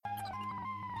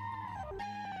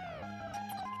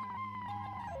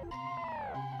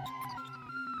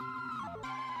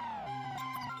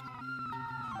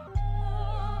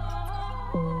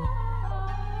This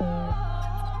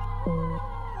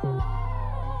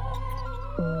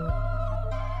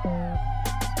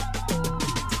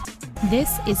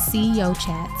is CEO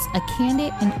Chats, a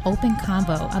candid and open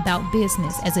convo about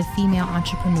business as a female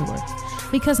entrepreneur.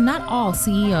 Because not all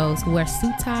CEOs wear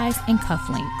suit ties and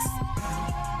cufflinks.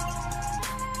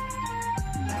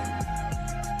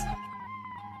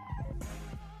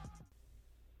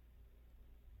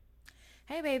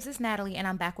 Hey babes, it's Natalie and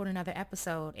I'm back with another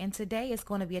episode. And today is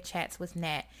going to be a Chats with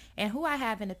Nat. And who I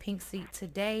have in the pink seat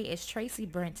today is Tracy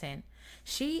Brenton.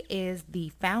 She is the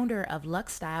founder of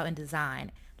Lux Style and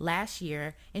Design last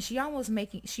year, and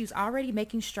she's already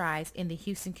making strides in the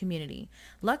Houston community.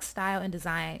 Lux Style and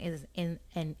Design is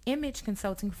an image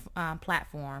consulting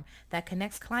platform that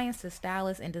connects clients to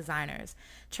stylists and designers.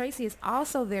 Tracy is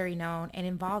also very known and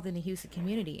involved in the Houston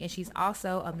community, and she's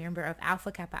also a member of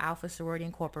Alpha Kappa Alpha Sorority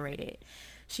Incorporated.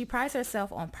 She prides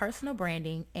herself on personal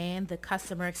branding and the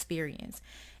customer experience.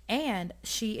 And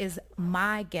she is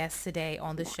my guest today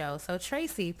on the show. So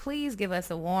Tracy, please give us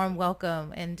a warm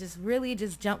welcome and just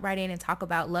jump right in and talk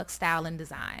about Lux Style and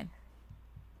Design.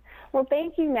 Well,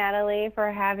 thank you, Natalie,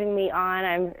 for having me on.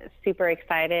 I'm super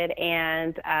excited.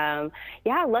 And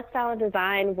Lux Style and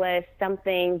Design was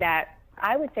something that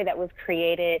I would say that was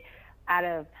created out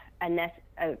of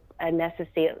a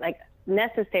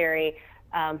necessary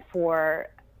for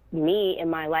me in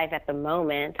my life at the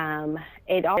moment.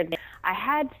 I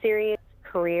had serious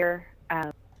careers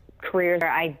where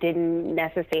I didn't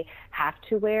necessarily have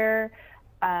to wear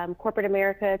corporate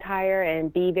America attire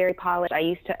and be very polished. I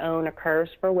used to own a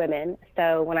Curves for women.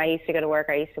 So when I used to go to work,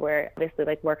 I used to wear obviously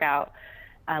like workout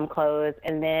clothes.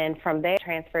 And then from there, I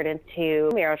transferred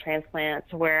into marrow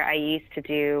transplants where I used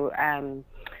to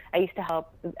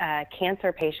help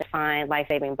cancer patients find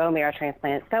life-saving bone marrow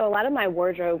transplants. So a lot of my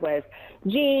wardrobe was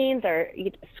jeans or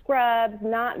scrubs,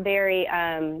 not very,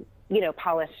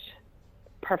 polished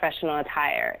professional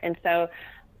attire. And so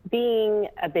being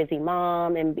a busy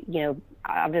mom and,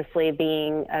 obviously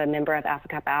being a member of Alpha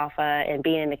Kappa Alpha and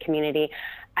being in the community,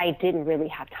 I didn't really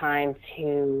have time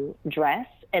to dress.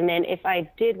 And then if I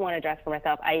did want to dress for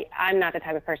myself, I'm not the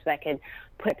type of person that could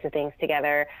put the things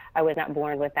together. I was not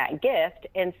born with that gift.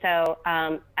 And so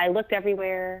I looked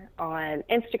everywhere on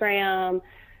Instagram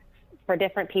for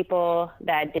different people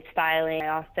that did styling. I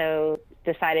also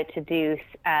decided to do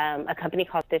a company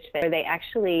called Stitch Fit, where they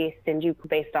actually send you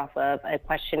based off of a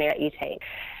questionnaire that you take.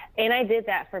 And I did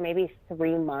that for maybe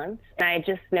 3 months. And I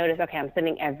just noticed, okay, I'm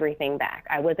sending everything back.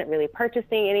 I wasn't really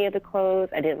purchasing any of the clothes.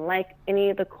 I didn't like any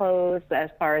of the clothes as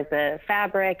far as the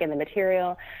fabric and the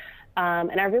material.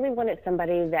 And I really wanted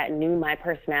somebody that knew my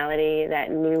personality, that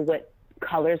knew what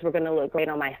colors were going to look great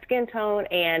on my skin tone,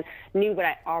 and knew what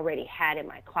I already had in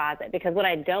my closet. Because what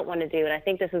I don't want to do, and I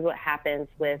think this is what happens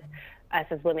with us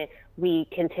as women, we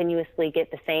continuously get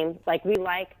the same, like we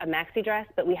like a maxi dress,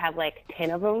 but we have like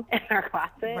 10 of them in our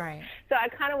closet. Right. So I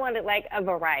kind of wanted like a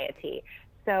variety.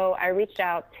 So I reached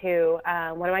out to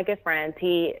one of my good friends.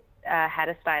 He had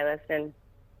a stylist, and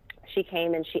she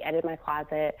came and she edited my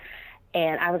closet.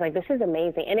 And I was like, this is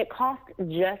amazing. And it cost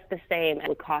just the same as it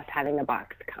would cost having the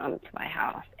box come to my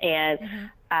house. And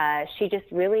she just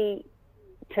really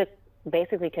took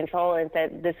basically control and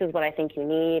said, this is what I think you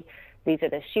need. These are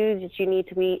the shoes that you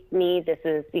need. This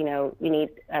is, you need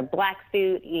a black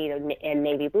suit, and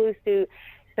navy blue suit.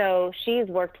 So she's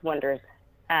worked wonders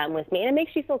with me, and it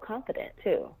makes you feel confident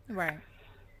too. Right.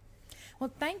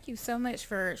 Well, thank you so much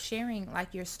for sharing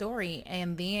like your story,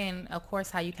 and then of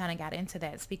course how you kind of got into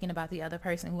that, speaking about the other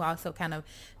person who also kind of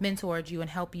mentored you and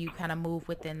helped you kind of move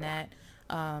within that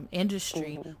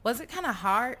industry. Mm-hmm. Was it kind of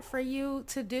hard for you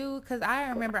to do? Because I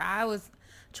remember I was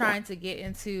trying to get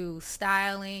into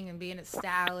styling and being a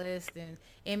stylist and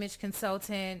image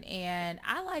consultant, and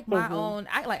I like my own,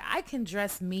 I can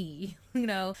dress me,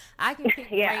 I can pick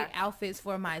great outfits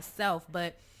for myself.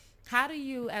 But how do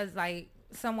you, as like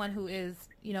someone who is,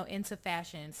 into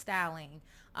fashion, styling,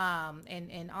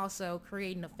 and also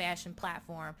creating a fashion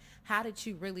platform, how did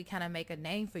you really kind of make a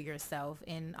name for yourself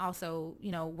and also,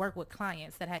 work with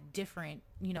clients that had different,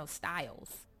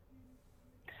 styles?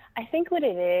 I think what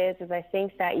it is I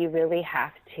think that you really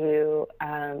have to,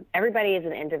 everybody is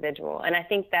an individual. And I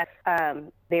think that's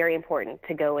very important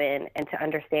to go in and to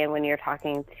understand when you're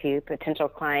talking to potential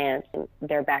clients,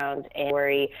 their background and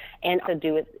worry, and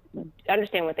also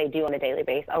understand what they do on a daily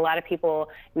basis. A lot of people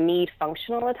need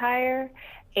functional attire.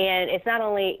 And it's not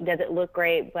only does it look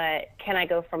great, but can I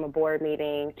go from a board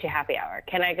meeting to happy hour?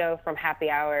 Can I go from happy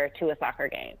hour to a soccer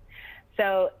game?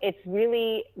 So it's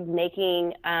really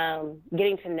getting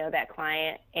to know that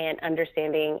client and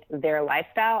understanding their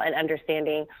lifestyle and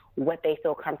understanding what they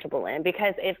feel comfortable in.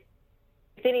 Because if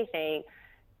anything,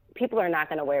 people are not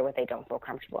going to wear what they don't feel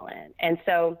comfortable in. And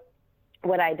so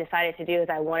what I decided to do is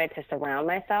I wanted to surround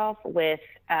myself with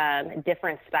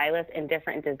different stylists and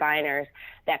different designers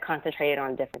that concentrated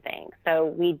on different things. So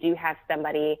we do have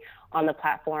somebody on the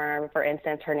platform, for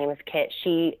instance, her name is Kit.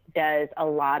 She does a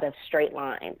lot of straight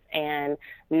lines and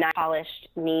not polished,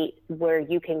 neat, where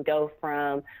you can go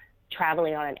from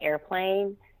traveling on an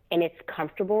airplane and it's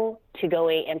comfortable to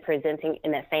going and presenting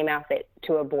in that same outfit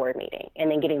to a board meeting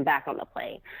and then getting back on the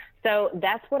plane. So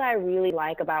that's what I really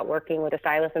like about working with the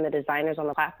stylists and the designers on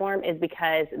the platform, is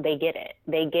because they get it.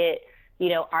 They get,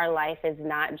 our life is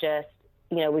not just,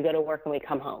 we go to work and we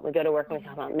come home. We go to work and we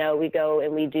come home. No, we go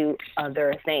and we do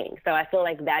other things. So I feel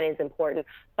like that is important.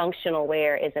 Functional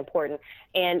wear is important.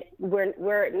 And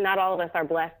we're not all of us are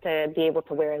blessed to be able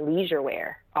to wear leisure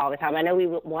wear all the time. I know we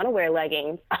want to wear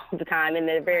leggings all the time and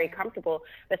they're very comfortable,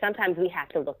 but sometimes we have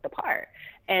to look the part.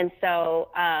 And so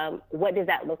what does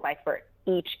that look like for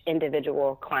each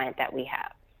individual client that we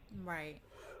have? Right.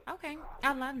 Okay.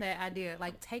 I love that idea.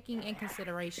 Like taking in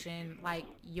consideration like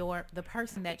the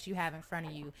person that you have in front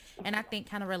of you. And I think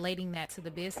kind of relating that to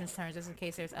the business terms, just in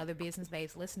case there's other business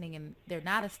babes listening and they're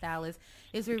not a stylist,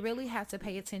 is we really have to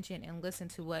pay attention and listen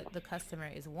to what the customer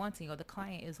is wanting or the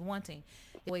client is wanting.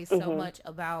 It's always so much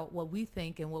about what we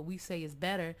think and what we say is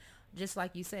better. Just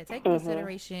like you said, take in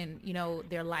consideration,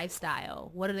 their lifestyle.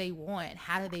 What do they want?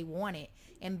 How do they want it?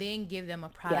 And then give them a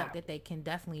product that they can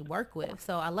definitely work with.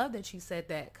 So I love that you said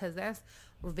that, because that's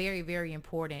very, very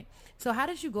important. So how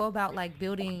did you go about like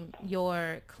building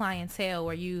your clientele?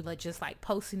 Were you just like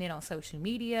posting it on social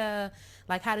media?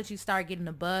 Like how did you start getting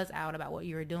the buzz out about what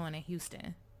you were doing in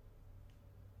Houston?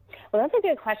 Well, that's a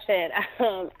good question.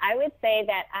 I would say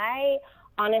that I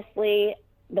honestly,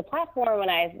 the platform, when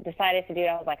I decided to do it,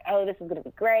 I was like, oh, this is going to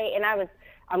be great. And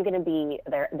I'm going to be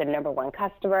the number one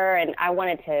customer. And I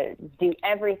wanted to do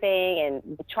everything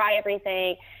and try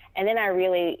everything. And then I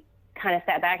really kind of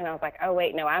sat back and I was like, oh,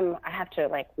 wait, no, I have to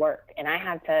like work and I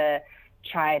have to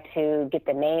try to get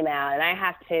the name out. And I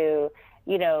have to,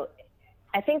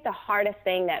 I think the hardest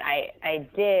thing that I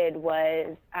did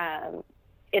was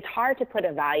it's hard to put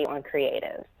a value on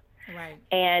creatives. Right.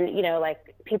 And,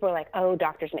 like people are like, oh,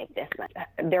 doctors make this much.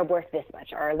 They're worth this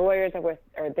much. Or lawyers are worth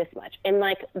this much. And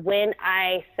like when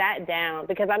I sat down,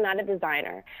 because I'm not a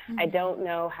designer, I don't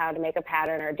know how to make a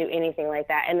pattern or do anything like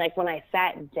that. And like when I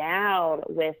sat down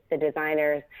with the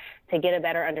designers to get a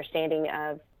better understanding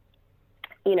of,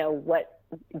 what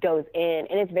goes in,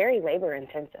 and it's very labor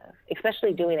intensive,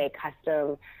 especially doing a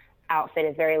custom outfit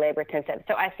is very labor intensive.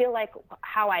 So I feel like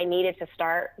how I needed to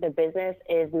start the business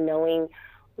is knowing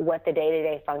what the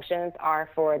day-to-day functions are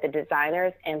for the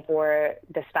designers and for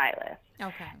the stylists.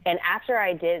 Okay. And after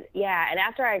I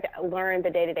learned the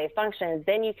day-to-day functions,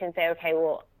 then you can say, okay,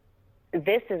 well,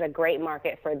 this is a great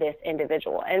market for this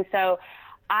individual. And so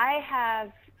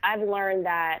I've learned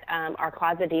that our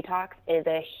closet detox is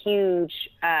a huge,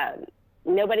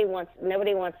 nobody wants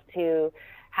to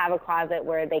have a closet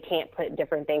where they can't put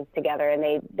different things together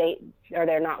and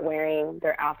they're not wearing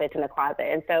their outfits in the closet.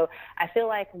 And so I feel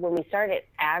like when we started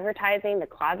advertising the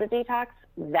closet detox,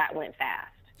 that went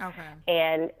fast. Okay.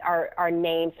 And our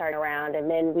name started around, and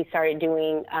then we started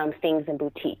doing things in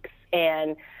boutiques.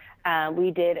 And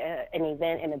we did an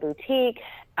event in a boutique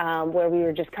where we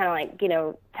were just kind of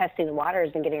like, testing the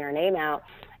waters and getting our name out.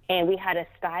 And we had a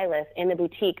stylist in the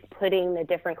boutique putting the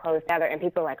different clothes together, and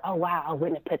people were like, oh, wow, I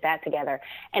wouldn't have put that together.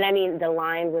 And I mean, the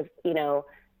line was,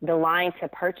 the line to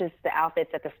purchase the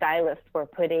outfits that the stylists were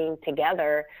putting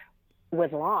together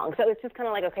was long. So it's just kind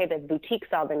of like, okay, the boutique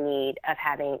saw the need of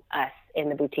having us in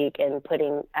the boutique and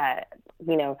putting,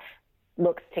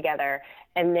 looks together.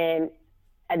 And then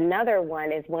another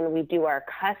one is when we do our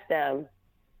custom.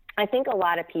 I think a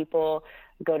lot of people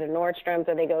go to Nordstrom's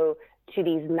or they go to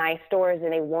these nice stores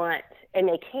and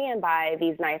they can buy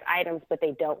these nice items, but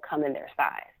they don't come in their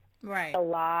size. Right. A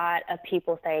lot of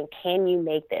people saying, can you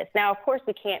make this? Now, of course,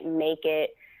 we can't make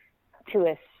it to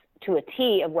a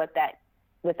T of what that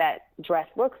dress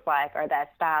looks like or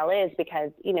that style is,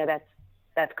 because,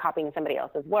 that's copying somebody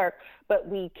else's work, but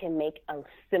we can make a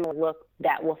similar look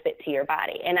that will fit to your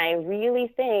body. And I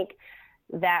really think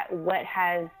that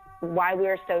why we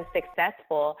are so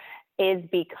successful is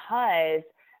because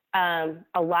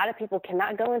a lot of people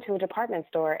cannot go into a department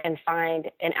store and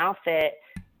find an outfit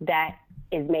that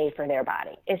is made for their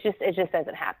body. It just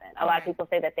doesn't happen. A lot of people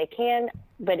say that they can,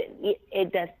 but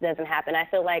it just doesn't happen. I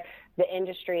feel like the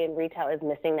industry and retail is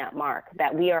missing that mark,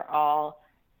 that we are all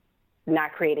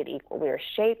not created equal. We are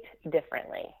shaped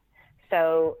differently.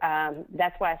 So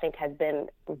that's what I think has been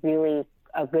really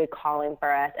a good calling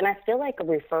for us. And I feel like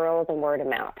referrals and word of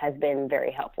mouth has been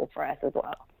very helpful for us as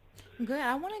well. Good.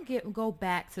 I want to go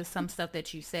back to some stuff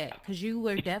that you said, because you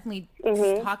were definitely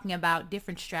Mhm. talking about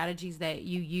different strategies that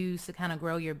you use to kind of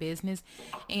grow your business.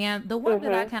 And the one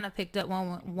that I Mhm. kind of picked up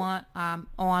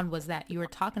on was that you were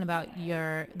talking about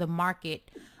the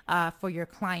market for your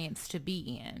clients to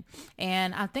be in.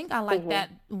 And I think I like Mhm.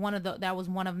 that that was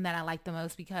one of them that I liked the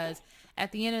most, because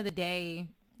at the end of the day,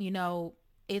 you know,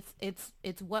 it's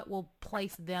what will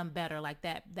place them better, like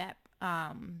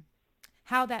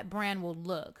how that brand will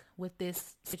look with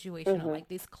this situation, or Mhm. like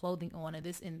this clothing on, or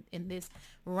this in this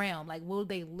realm, like will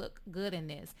they look good in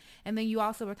this? And then you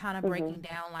also were kind of breaking Mhm.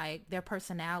 down like their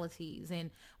personalities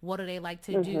and what do they like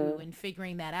to do, Mhm. and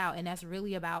figuring that out. And that's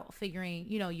really about figuring,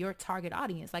 your target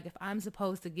audience. Like if I'm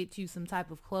supposed to get you some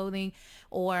type of clothing,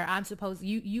 or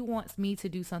you want me to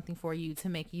do something for you to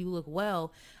make you look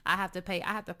well, I have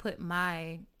to put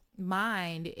my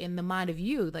mind in the mind of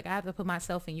you. Like I have to put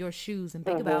myself in your shoes and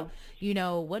think about,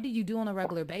 Mhm. what do you do on a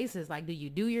regular basis? Like, do you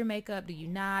do your makeup? Do you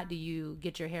not? Do you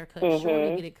get your hair cut short?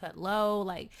 You Mhm. get it cut low?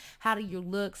 Like, how do you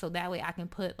look? So that way I can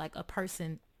put like a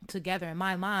person together in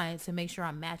my mind to make sure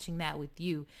I'm matching that with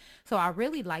you. So I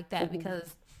really like that, Mhm.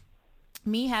 because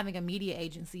me having a media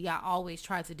agency, I always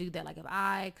try to do that. Like if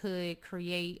I could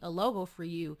create a logo for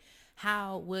you,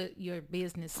 how would your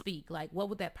business speak? Like what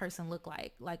would that person look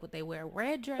like? Like would they wear a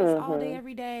red dress all day, Mhm.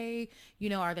 every day?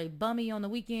 Are they bummy on the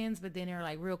weekends, but then they're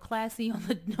like real classy on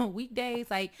the no,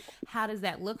 weekdays? Like how does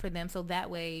that look for them? So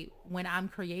that way, when I'm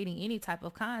creating any type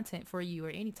of content for you or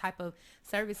any type of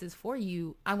services for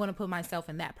you, I want to put myself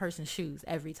in that person's shoes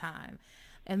every time.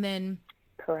 And then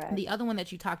Correct. the other one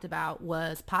that you talked about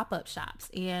was pop-up shops.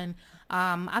 And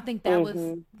I think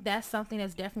Mhm. that's something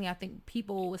that's definitely, I think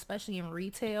people, especially in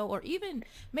retail, or even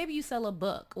maybe you sell a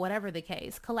book, whatever the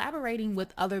case, collaborating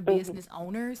with other Mhm. business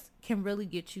owners can really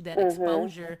get you that Mhm.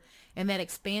 exposure and that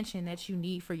expansion that you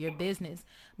need for your business.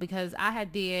 Because I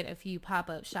had did a few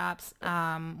pop-up shops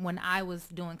when I was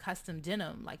doing custom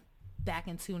denim, like back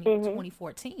in Mhm.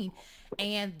 2014,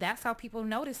 and that's how people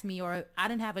noticed me. Or I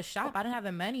didn't have a shop, I didn't have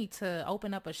the money to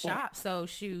open up a shop, so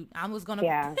shoot, I was gonna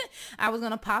Yeah. I was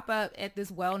gonna pop up at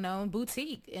this well-known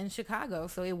boutique in Chicago.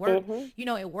 So it worked, Mhm.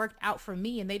 it worked out for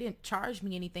me, and they didn't charge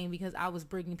me anything, because I was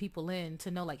bringing people in to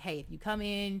know, like, hey, if you come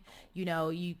in,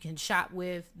 you can shop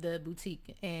with the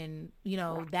boutique, and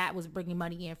that was bringing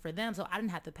money in for them, so I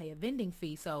didn't have to pay a vending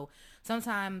fee. So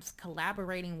sometimes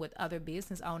collaborating with other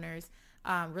business owners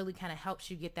really kind of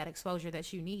helps you get that exposure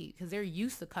that you need, because they're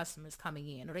used to customers coming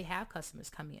in, or they have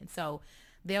customers come in. So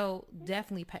they'll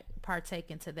definitely partake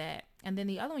into that. And then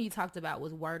the other one you talked about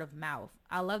was word of mouth.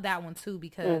 I love that one too,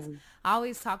 because Mhm. I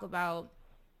always talk about,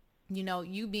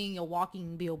 you being a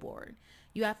walking billboard.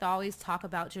 You have to always talk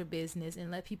about your business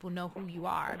and let people know who you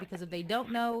are, because if they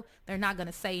don't know, they're not going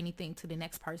to say anything to the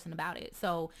next person about it.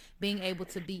 So being able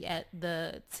to be at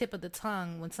the tip of the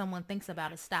tongue when someone thinks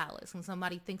about a stylist, when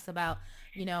somebody thinks about,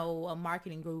 a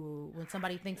marketing guru, when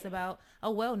somebody thinks about a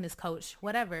wellness coach,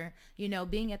 whatever,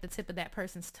 being at the tip of that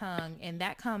person's tongue. And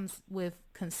that comes with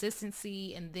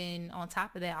consistency. And then on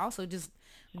top of that, also just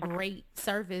great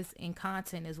service and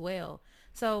content as well.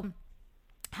 So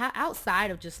how,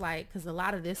 outside of just like, because a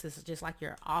lot of this is just like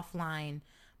your offline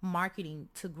marketing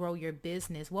to grow your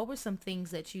business, what were some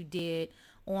things that you did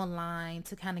online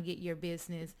to kind of get your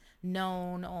business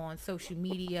known on social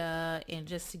media, and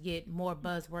just to get more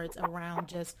buzzwords around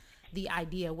just the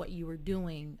idea of what you were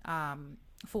doing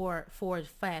for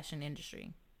fashion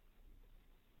industry?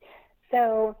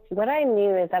 So what I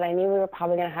knew is that I knew we were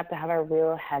probably going to have a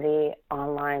real heavy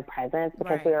online presence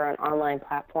because we Right. are an online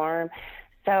platform.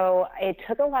 So it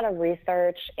took a lot of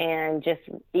research and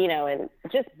and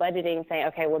just budgeting, saying,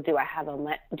 okay, well, do I have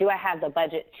the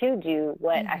budget to do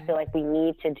what I Mm-hmm. feel like we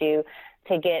need to do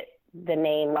to get the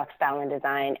name Lux Style and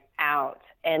Design out?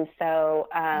 And so,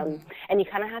 Mm-hmm. and you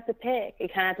kind of have to pick. You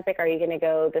kind of have to pick. Are you going to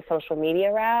go the social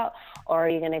media route, or are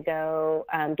you going to go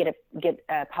get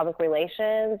public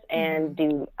relations Mm-hmm. and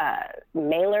do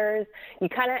mailers? You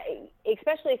kind of,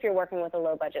 especially if you're working with a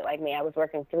low budget like me. I was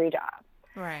working 3 jobs.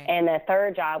 Right. And the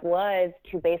third job was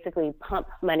to basically pump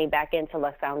money back into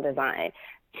Lux Sound Design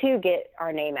to get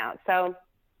our name out. So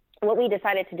what we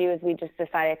decided to do is we just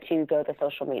decided to go the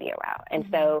social media route. And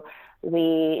Mm-hmm. so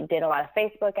we did a lot of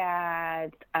Facebook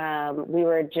ads. We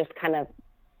were just kind of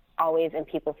always in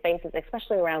people's faces,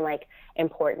 especially around like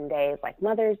important days like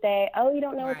Mother's Day. Oh, you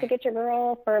don't know what to Right. get your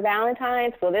girl for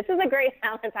Valentine's? Well, this is a great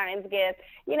Valentine's gift.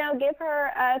 Give her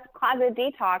a closet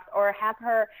detox, or have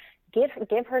her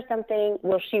give her something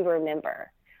will she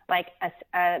remember, like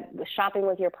a shopping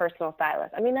with your personal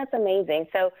stylist. I mean, that's amazing.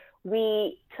 So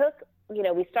we took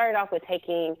we started off with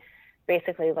taking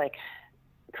basically like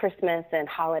Christmas and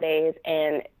holidays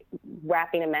and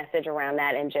wrapping a message around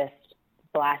that and just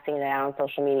blasting it out on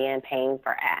social media and paying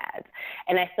for ads.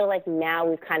 And I feel like now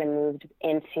we've kind of moved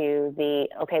into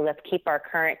okay, let's keep our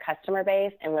current customer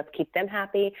base and let's keep them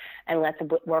happy and let's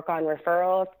work on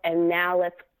referrals. And now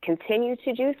let's continue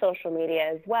to do social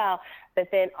media as well, but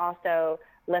then also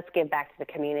let's give back to the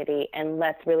community and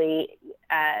let's really,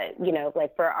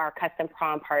 like for our custom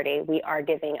prom party, we are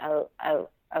giving a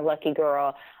lucky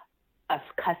girl a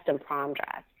custom prom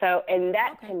dress. So, and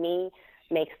that to me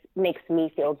makes me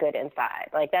feel good inside.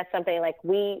 Like that's something like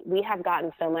we have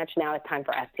gotten so much, now it's time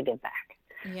for us to give back.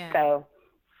 Yeah. So,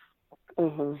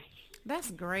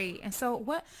 That's great. And so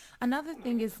another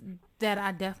thing is that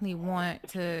I definitely want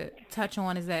to touch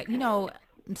on is that,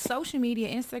 social media,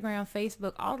 Instagram,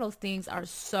 Facebook, all those things are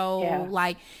so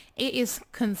like it is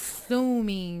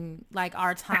consuming like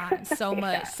our time so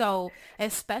much. So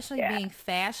especially being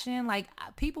fashion, like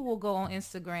people will go on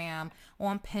Instagram,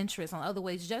 on Pinterest, on other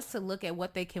ways just to look at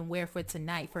what they can wear for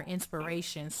tonight for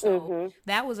inspiration. So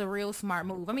that was a real smart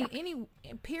move. I mean, any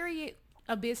period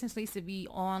a business needs to be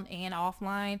on and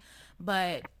offline,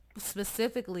 but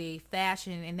specifically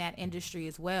fashion in that industry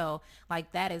as well,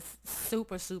 like that is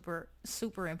super, super,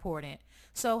 super important.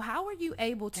 So how are you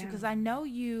able to, because I know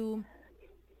you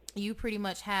pretty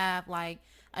much have like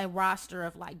a roster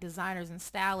of like designers and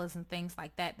stylists and things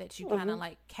like that you kind of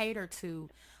like cater to.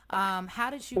 How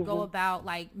did you go about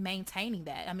like maintaining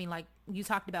that? I mean, like you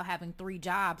talked about having 3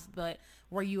 jobs, but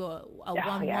were you a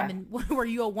one woman? Were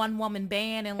you a one woman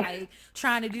band and like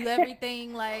trying to do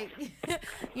everything? Like,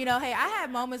 hey, I had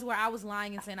moments where I was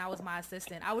lying and saying I was my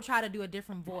assistant. I would try to do a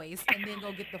different voice and then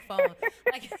go get the phone.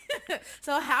 Like,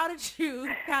 so how did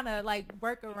you kind of like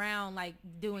work around like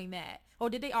doing that, or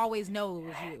did they always know it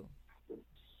was you?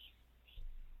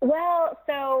 Well,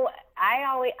 so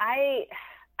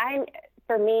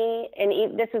for me,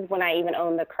 and this is when I even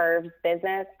owned the Curves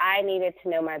business, I needed to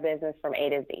know my business from A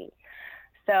to Z.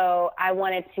 So I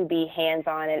wanted to be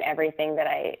hands-on in everything that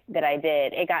I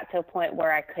did. It got to a point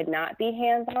where I could not be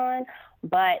hands-on,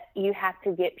 but you have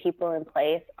to get people in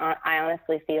place. I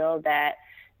honestly feel that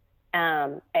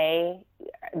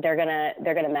they're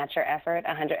gonna match your effort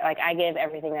 100. Like I give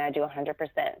everything that I do 100%.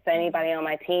 So anybody on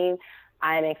my team,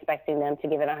 I'm expecting them to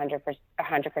give it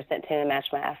 100% to match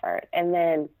my effort. And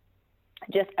then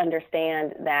just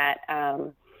understand that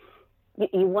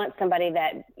you want somebody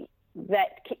that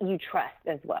you trust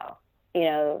as well.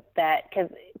 That, because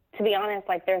to be honest,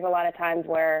 like there's a lot of times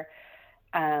where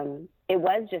it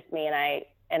was just me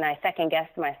and I second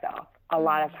guessed myself a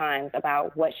lot of times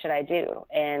about what should I do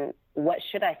and what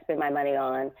should I spend my money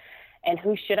on and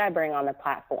who should I bring on the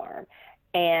platform.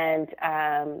 And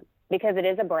because it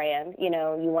is a brand, you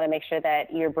want to make sure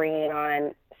that you're bringing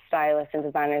on stylists and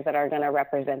designers that are going to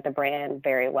represent the brand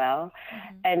very well.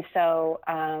 And so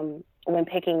when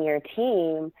picking your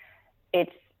team,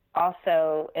 it's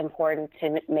also important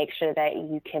to make sure that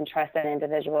you can trust that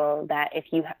individual, that if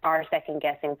you are second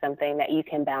guessing something, that you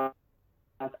can bounce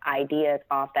ideas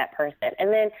off that person.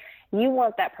 And then you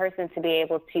want that person to be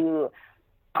able to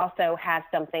also have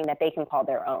something that they can call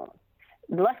their own.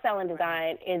 Luxe Style and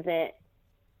Design isn't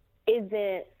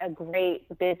a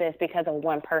great business because of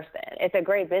one person. It's a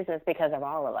great business because of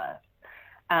all of us.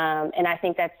 And I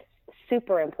think that's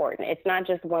super important. It's not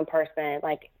just one person.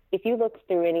 Like if you look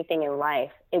through anything in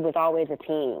life, it was always a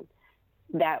team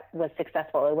that was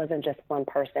successful. It wasn't just one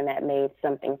person that made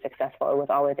something successful. It was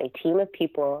always a team of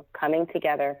people coming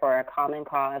together for a common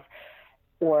cause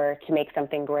or to make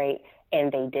something great,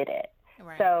 and they did it.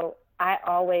 Right. So I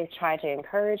always try to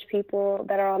encourage people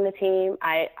that are on the team.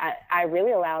 I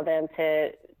really allow them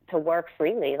to work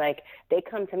freely. Like they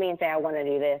come to me and say, I want to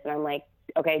do this. And I'm like,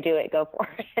 okay, do it, go for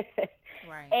it.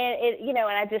 Right. And and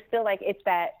I just feel like it's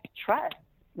that trust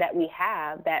that we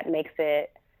have that makes it,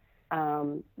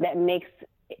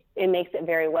 makes it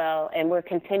very well. And we're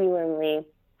going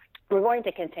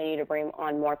to continue to bring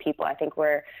on more people. I think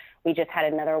we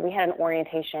had an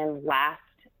orientation last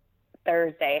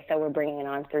Thursday, so we're bringing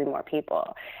on 3 more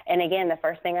people. And again, the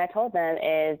first thing I told them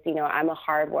is, I'm a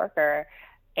hard worker,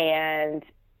 and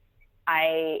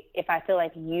if I feel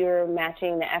like you're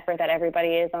matching the effort that everybody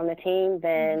is on the team,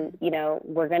 then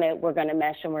we're gonna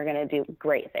mesh and we're gonna do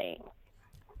great things.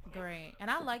 Great. And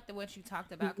I like what you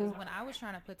talked about, because when I was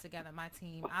trying to put together my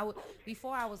team,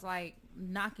 before I was like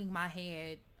knocking my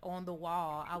head on the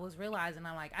wall, I was realizing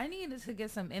I needed to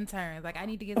get some interns. Like I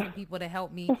need to get some people to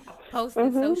help me post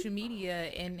in social media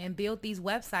and build these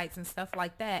websites and stuff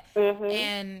like that.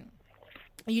 And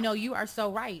You know, you are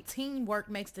so right. Teamwork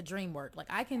makes the dream work. Like,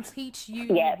 I can teach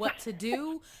you Yes. what to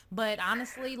do, but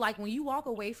honestly, like, when you walk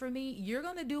away from me, you're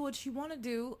going to do what you want to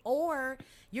do, or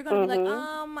you're going to be like,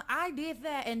 Mhm. I did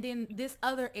that and then this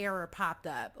other error popped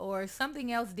up, or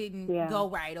something else didn't Yeah. go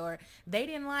right, or they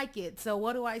didn't like it. So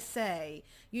what do I say?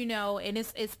 You know, and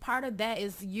it's part of that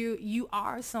is you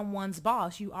are someone's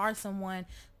boss. You are someone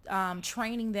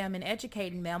training them and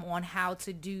educating them on how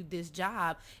to do this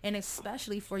job, and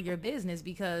especially for your business,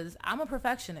 because I'm a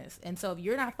perfectionist, and so if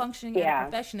you're not functioning at a Yeah.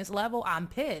 perfectionist level, I'm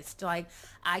pissed. Like,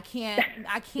 I can't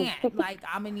like,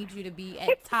 I'm gonna need you to be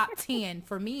at top 10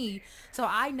 for me, so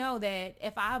I know that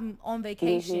if I'm on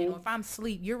vacation or Mhm. if I'm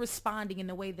asleep, you're responding in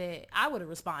the way that I would have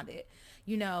responded,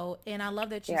 you know. And I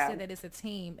love that you Yeah. said that it's a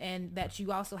team and that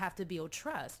you also have to build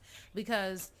trust,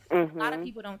 because a lot of Mhm.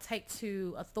 people don't take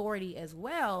to authority as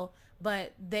well,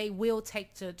 but they will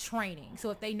take to training. So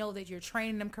if they know that you're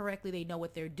training them correctly, they know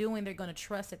what they're doing, they're going to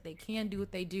trust that they can do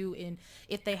what they do. And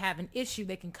if they have an issue,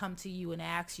 they can come to you and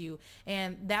ask you.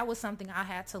 And that was something I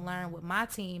had to learn with my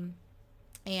team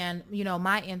and, you know,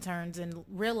 my interns, and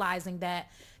realizing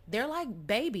that they're like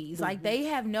babies. Like, Mhm. they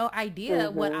have no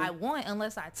idea what I Mhm. want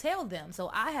unless I tell them.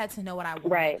 So I had to know what I wanted.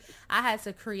 Right. I had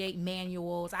to create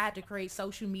manuals. I had to create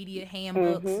social media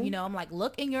handbooks. You Mhm. know, I'm like,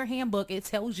 look in your handbook, it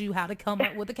tells you how to come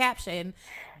up with a caption.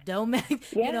 Don't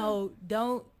make, you Yeah. know,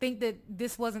 don't think that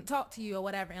this wasn't taught to you or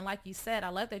whatever. And like you said, I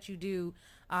love that you do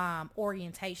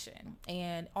orientation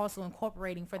and also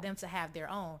incorporating for them to have their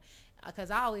own.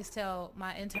 Because I always tell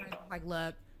my interns, like,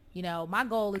 look, you know, my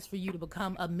goal is for you to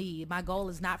become a me. My goal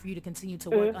is not for you to continue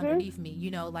to work Mhm. underneath me. You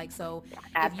know, like, so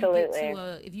Absolutely.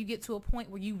 if you get to a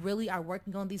point where you really are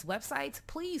working on these websites,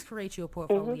 please create your Mhm.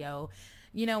 portfolio.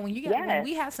 You know, when Yes.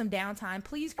 we have some downtime,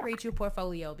 please create your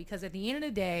portfolio, because at the end of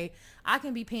the day, I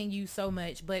can be paying you so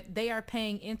much, but they are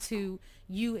paying into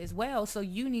you as well. So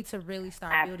you need to really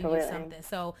start building you Absolutely. something.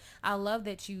 So I love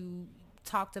that you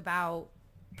talked about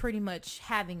pretty much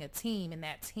having a team and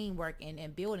that teamwork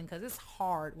and building, because it's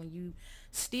hard when you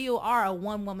still are a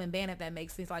one woman band, if that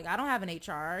makes sense. Like, I don't have an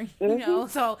HR, you Mhm. know,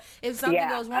 so if something Yeah.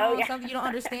 goes Oh wrong, yeah. something you don't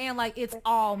understand, like, it's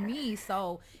all me.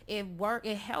 So it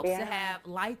helps to Yeah. have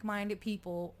like-minded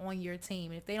people on your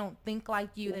team. If they don't think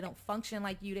like you, they don't function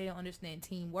like you, they don't understand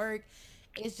teamwork,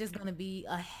 it's just going to be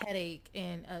a headache.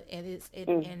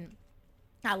 Mm. And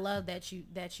I love that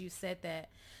you said that.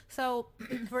 So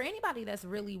for anybody that's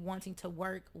really wanting to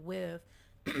work with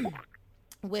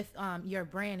your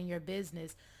brand and your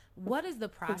business, what is the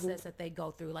Mhm. process that they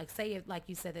go through? Like, say, if, like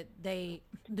you said, that they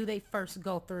first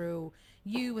go through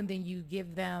you, and then you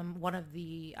give them one of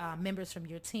the members from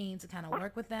your team to kind of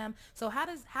work with them. So how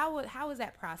is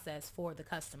that process for the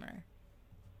customer?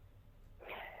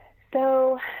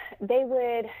 So they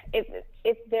would,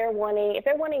 if they're wanting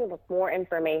more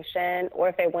information, or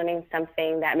if they're wanting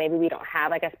something that maybe we don't have,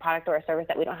 like a product or a service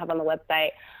that we don't have on the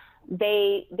website,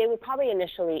 they would probably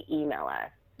initially email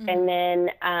us. And Mm-hmm. then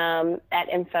at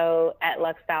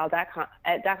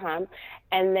info@luxstyle.com,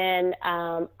 and then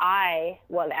I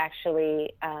will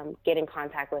actually get in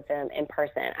contact with them in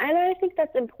person. And I think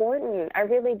that's important. I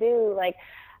really do. Like,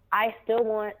 I still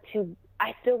want to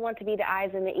I still want to be the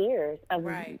eyes and the ears of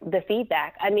Right. the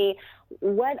feedback. I mean,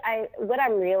 what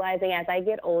I'm realizing as I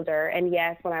get older, and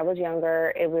yes, when I was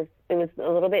younger, it was a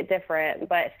little bit different,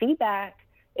 but feedback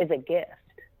is a gift.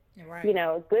 You Right.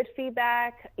 know, good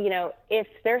feedback, you know, if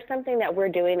there's something that we're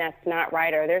doing that's not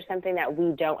right, or there's something that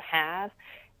we don't have,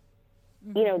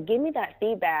 you know, Mm-hmm. give me that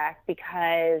feedback,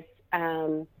 because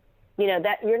you know,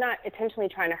 that you're not intentionally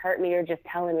trying to hurt me. You're just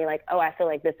telling me, like, oh, I feel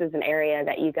like this is an area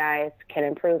that you guys can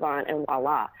improve on, and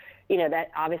voila. You know, that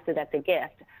obviously that's a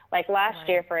gift. Like last Right.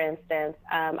 year, for instance,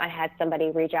 I had somebody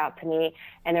reach out to me,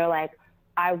 and they're like,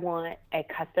 I want a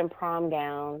custom prom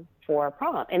gown for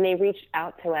prom. And they reached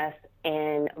out to us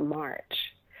in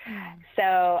March. Mm.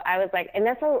 So I was like, and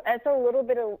that's a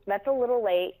little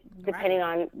late, depending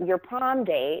Right. on your prom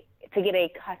date, to get a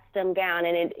custom gown,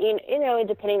 and you know,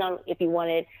 depending on if you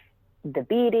wanted the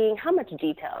beading, how much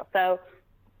detail. So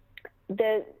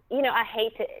you know, I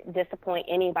hate to disappoint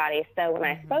anybody. So when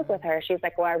I spoke with Mm-hmm. her, she's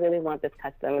like, well, I really want this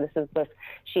custom.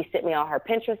 She sent me all her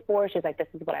Pinterest board. She's like, this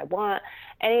is what I want.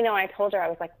 And, you know, I told her, I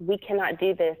was like, we cannot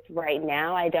do this right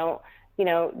now. I don't, you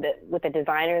know, with the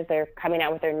designers, they're coming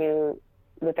out with their new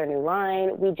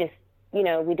line. We just, you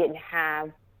know, we didn't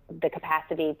have the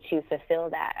capacity to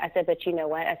fulfill that. I said, but you know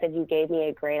what? I said, you gave me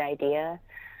a great idea,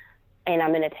 and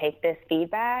I'm going to take this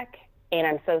feedback. And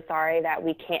I'm so sorry that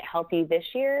we can't help you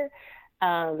this year.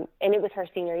 And it was her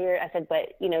senior year. I said,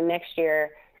 but you know, next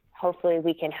year, hopefully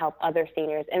we can help other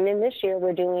seniors. And then this year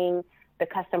we're doing the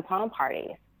custom prom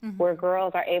parties. where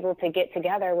girls are able to get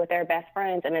together with their best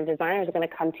friends, and a designer is going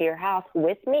to come to your house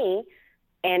with me.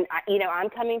 And, I'm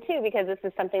coming too, because this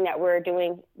is something that we're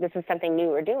doing. This is something new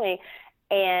we're doing.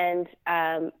 And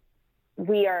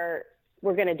we're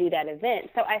going to do that event.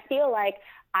 So I feel like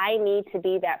I need to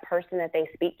be that person that they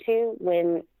speak to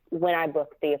when I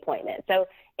book the appointment. So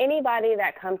anybody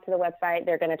that comes to the website,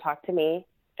 they're going to talk to me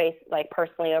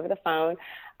personally over the phone.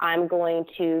 I'm going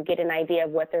to get an idea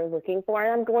of what they're looking for,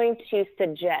 and I'm going to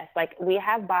suggest, we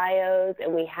have bios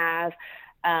and we have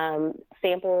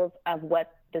samples of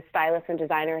what the stylists and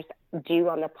designers do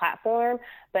on the platform.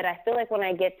 But I feel like when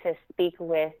I get to speak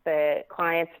with the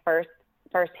clients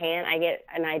firsthand, I get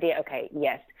an idea, okay,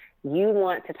 yes, you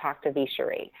want to talk to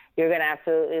Cherie. You're going to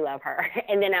absolutely love her.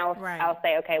 And then I'll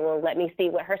say, okay, well, let me see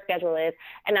what her schedule is,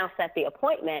 and I'll set the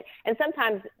appointment. And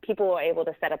sometimes people are able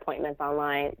to set appointments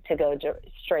online to go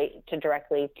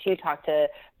directly to talk to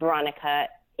Veronica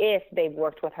if they've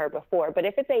worked with her before. But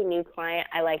if it's a new client,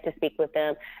 I like to speak with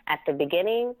them at the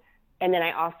beginning. And then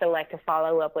I also like to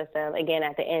follow up with them again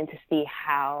at the end to see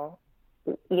how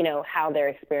their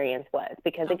experience was.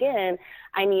 Because again,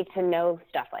 I need to know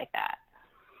stuff like that.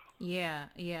 Yeah.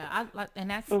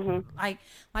 And that's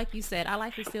like you said, I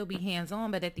like to still be hands on,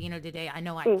 but at the end of the day, I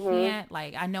know I can't.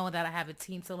 I know that I have a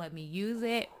team to let me use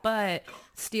it, but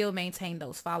still maintain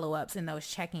those follow ups and those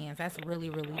check ins. That's really,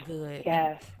 really good.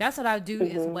 Yes. And that's what I do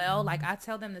as well. I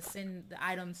tell them to send the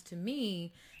items to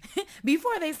me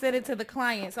before they send it to the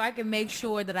client, so I can make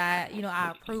sure that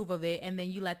I approve of it, and then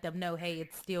you let them know, hey,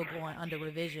 it's still going under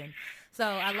revision. So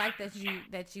I like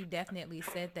that you definitely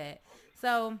said that.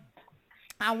 So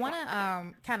I want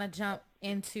to kind of jump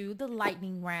into the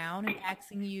lightning round and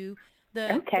asking you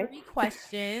the 3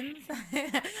 questions.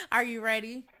 Are you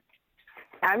ready?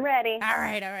 I'm ready. All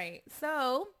right.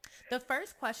 So the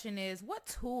first question is, what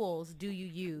tools do you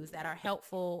use that are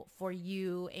helpful for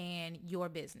you and your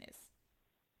business?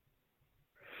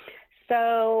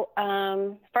 So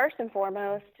first and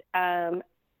foremost,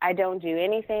 I don't do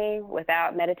anything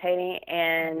without meditating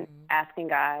and asking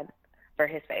God for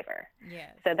his favor.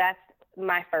 Yes. So that's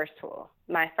my first tool,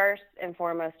 my first and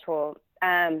foremost tool.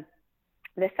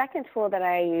 The second tool that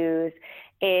I use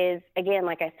is, again,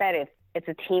 like I said, it's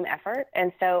a team effort.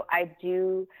 And so I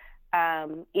do,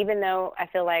 even though I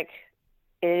feel like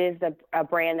it is a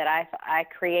brand that I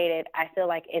created, I feel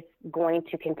like it's going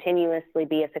to continuously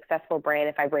be a successful brand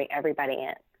if I bring everybody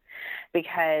in,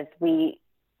 because we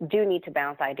do need to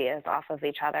bounce ideas off of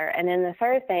each other. And then the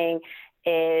third thing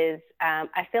is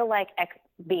I feel like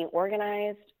being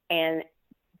organized and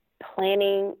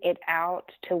planning it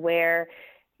out to where,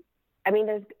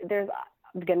 there's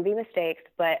going to be mistakes,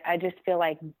 but I just feel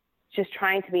like just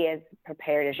trying to be as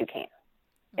prepared as you can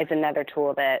is another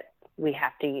tool that we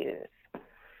have to use.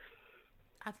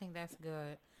 I think that's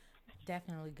good.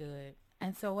 Definitely good.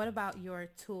 And so what about your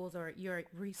tools or your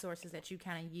resources that you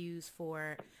kind of use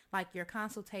for your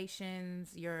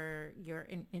consultations,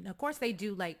 and of course they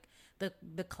do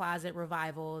the closet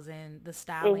revivals and the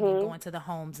styling and going to the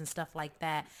homes and stuff like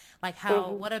that.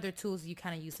 What other tools do you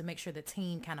kind of use to make sure the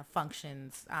team kind of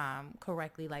functions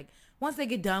correctly? Once they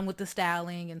get done with the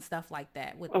styling and stuff like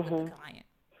that with the client.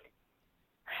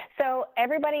 So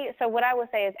what I would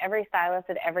say is every stylist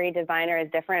and every designer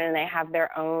is different, and they have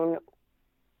their own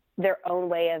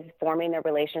way of forming their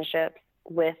relationships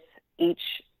with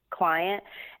each client.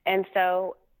 And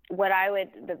so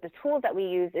the tools that we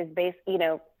use is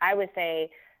I would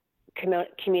say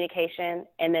communication,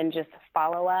 and then just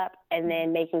follow up, and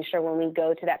then making sure when we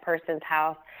go to that person's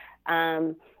house,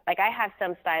 I have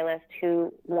some stylists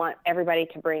who want everybody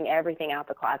to bring everything out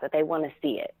the closet. They want to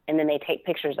see it, and then they take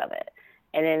pictures of it,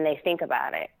 and then they think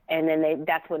about it, and then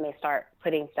that's when they start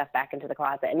putting stuff back into the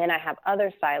closet. And then I have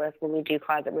other stylists, when we do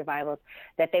closet revivals,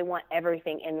 that they want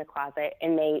everything in the closet,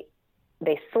 and they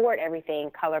sort everything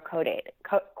color coordinated.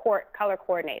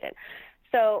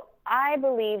 So I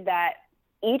believe that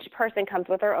each person comes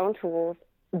with their own tools,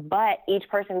 but each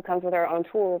person who comes with their own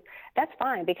tools, that's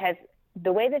fine, because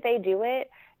the way that they do it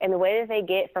and the way that they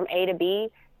get from A to B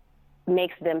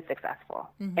makes them successful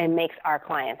and makes our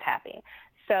clients happy.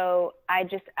 So I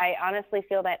honestly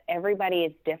feel that everybody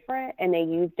is different, and they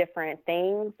use different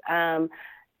things to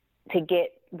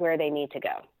get where they need to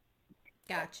go.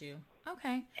 Got you.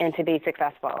 Okay. And to be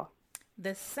successful.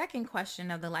 The second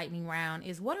question of the lightning round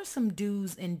is, what are some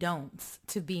do's and don'ts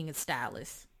to being a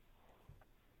stylist?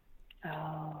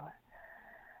 Oh,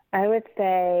 I would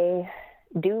say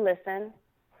do listen,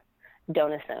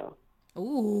 don't assume.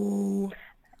 Ooh,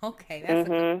 okay, that's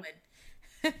a good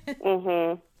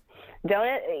one.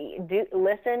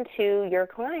 Listen to your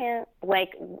client.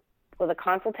 The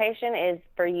consultation is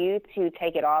for you to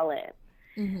take it all in.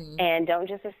 Mm-hmm. And don't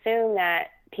just assume that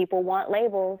people want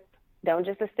labels. Don't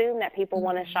just assume that people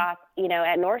want to shop,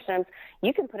 at Nordstrom's.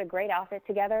 You can put a great outfit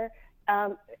together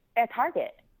at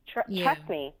Target. Trust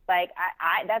me. Like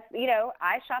I that's,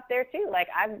 I shop there too. Like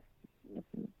I've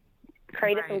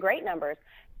created some great numbers.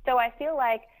 So I feel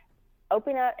like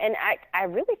open up, and I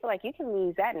really feel like you can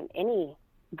use that in any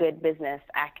good business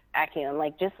acumen.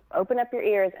 Like just open up your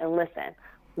ears and listen,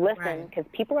 because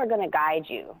people are going to guide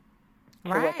you to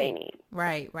what they need.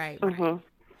 Right.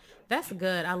 That's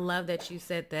good. I love that you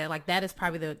said that. Like that is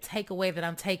probably the takeaway that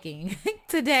I'm taking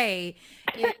today.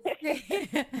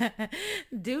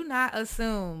 Do not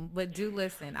assume, but do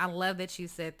listen. I love that you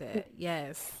said that.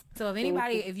 Yes. So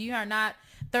if you are not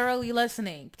thoroughly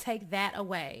listening, take that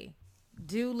away.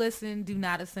 Do listen, do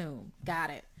not assume. Got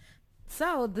it.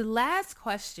 So the last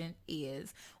question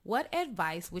is, what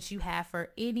advice would you have for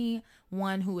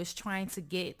anyone who is trying to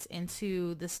get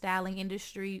into the styling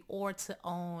industry or to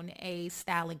own a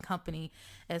styling company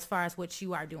as far as what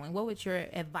you are doing? What would your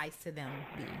advice to them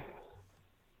be?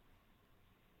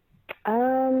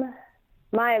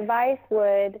 My advice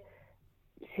would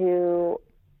to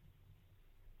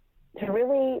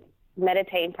really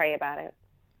meditate and pray about it.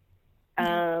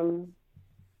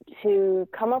 To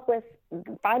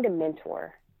find a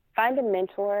mentor. Find a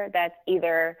mentor that's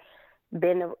either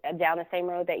been down the same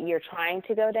road that you're trying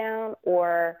to go down,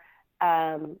 or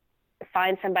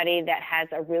find somebody that has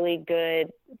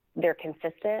they're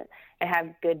consistent and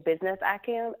have good business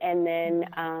acumen, and then,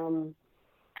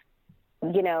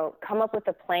 come up with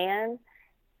a plan.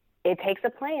 It takes a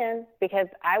plan, because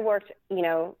I worked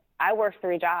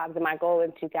 3 jobs, and my goal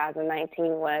in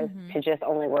 2019 was to just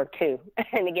only work 2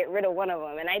 and to get rid of one of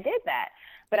them. And I did that,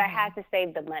 but I had to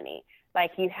save the money.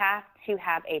 Like, you have to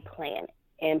have a plan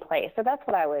in place. So that's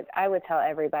what I would tell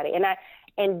everybody. You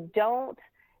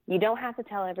don't have to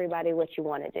tell everybody what you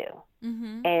want to do.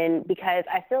 And because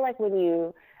I feel like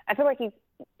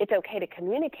it's okay to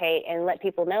communicate and let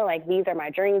people know, like, these are my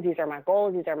dreams, these are my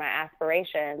goals, these are my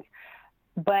aspirations.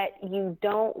 But you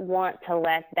don't want to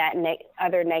let that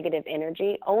other negative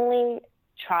energy. Only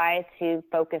try to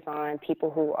focus on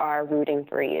people who are rooting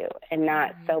for you, and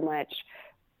not so much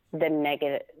the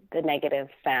negative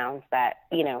sounds that,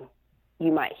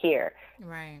 you might hear.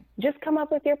 Right. Just come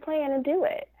up with your plan and do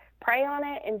it. Pray on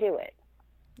it and do it.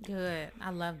 Good.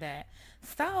 I love that.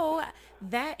 So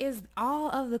that is all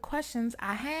of the questions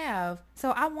I have.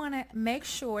 So I want to make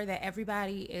sure that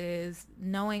everybody is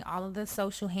knowing all of the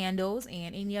social handles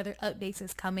and any other updates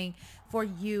that's coming for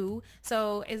you.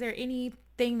 So is there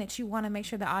anything that you want to make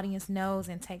sure the audience knows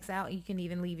and takes out? You can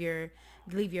even leave your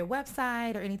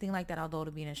website or anything like that, although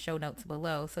it'll be in the show notes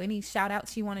below. So any shout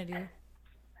outs you want to do?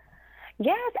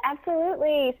 Yes,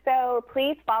 absolutely. So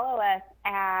please follow us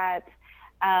at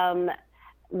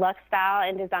Luxe Style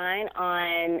and Design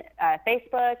on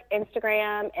Facebook,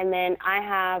 Instagram, and then I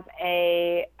have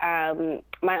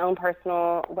my own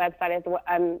personal website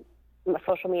my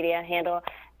social media handle.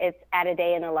 It's At a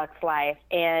Day in a Luxe Life,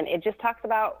 and it just talks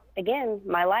about, again,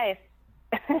 my life,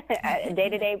 a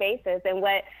day-to-day basis, and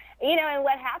what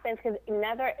happens, because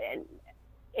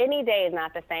any day is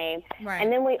not the same. Right.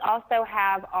 And then we also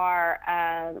have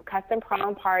our custom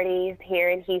prom parties here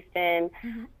in Houston,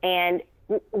 and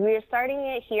we're starting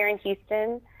it here in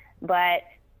Houston, but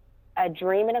a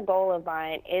dream and a goal of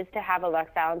mine is to have a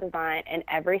Luxe Style and Design in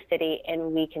every city,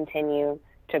 and we continue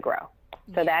to grow.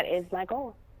 So that is my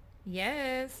goal.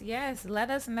 Yes. Let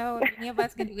us know if any of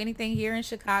us can do anything here in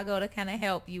Chicago to kind of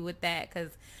help you with that,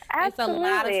 because it's a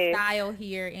lot of style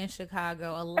here in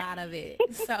Chicago, a lot of it.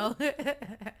 So,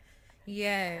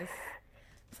 yes.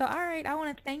 So, all right, I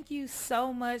want to thank you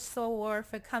so much, Soror,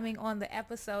 for coming on the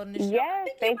episode. And the show. Yes,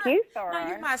 thank you, Soror. No,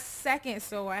 you're my second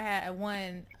Soror. I had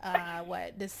one,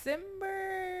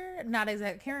 December? Not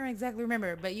exactly, can't exactly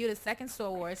remember, but you're the second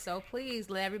Soror. So please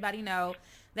let everybody know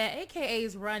that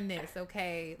AKAs run this,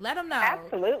 okay? Let them know.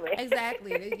 Absolutely.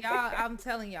 Exactly. Y'all, I'm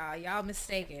telling y'all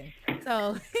mistaken.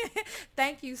 So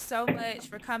thank you so much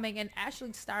for coming and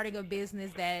actually starting a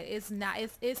business that it's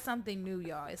something new,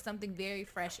 y'all. It's something very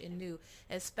fresh and new,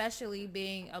 especially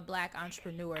being a Black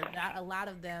entrepreneur. Not a lot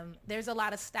of them, there's a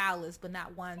lot of stylists, but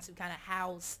not ones who kind of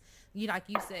house, like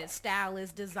you said,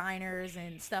 stylists, designers,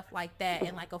 and stuff like that,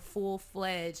 and like a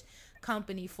full-fledged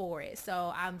company for it.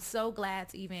 So I'm so glad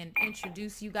to even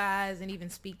introduce you guys and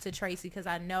even speak to Tracy, because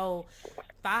I know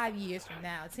 5 years from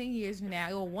now, 10 years from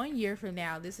now, or 1 year from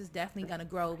now, this is definitely going to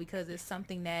grow, because it's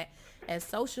something that as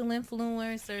social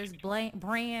influencers,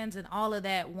 brands, and all of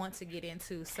that want to get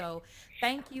into. So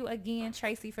thank you again,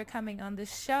 Tracy, for coming on the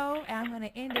show. And I'm going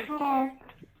to end it here.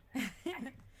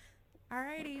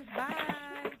 Alrighty,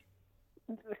 bye.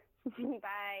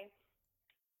 Bye.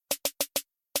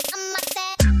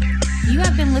 You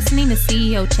have been listening to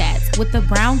CEO Chats with the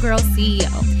Brown Girl CEO.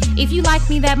 If you like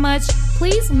me that much,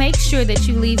 please make sure that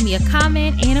you leave me a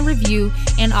comment and a review,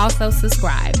 and also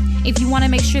subscribe. If you want to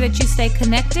make sure that you stay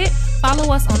connected,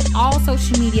 follow us on all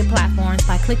social media platforms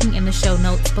by clicking in the show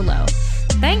notes below.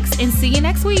 Thanks, and see you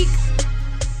next week.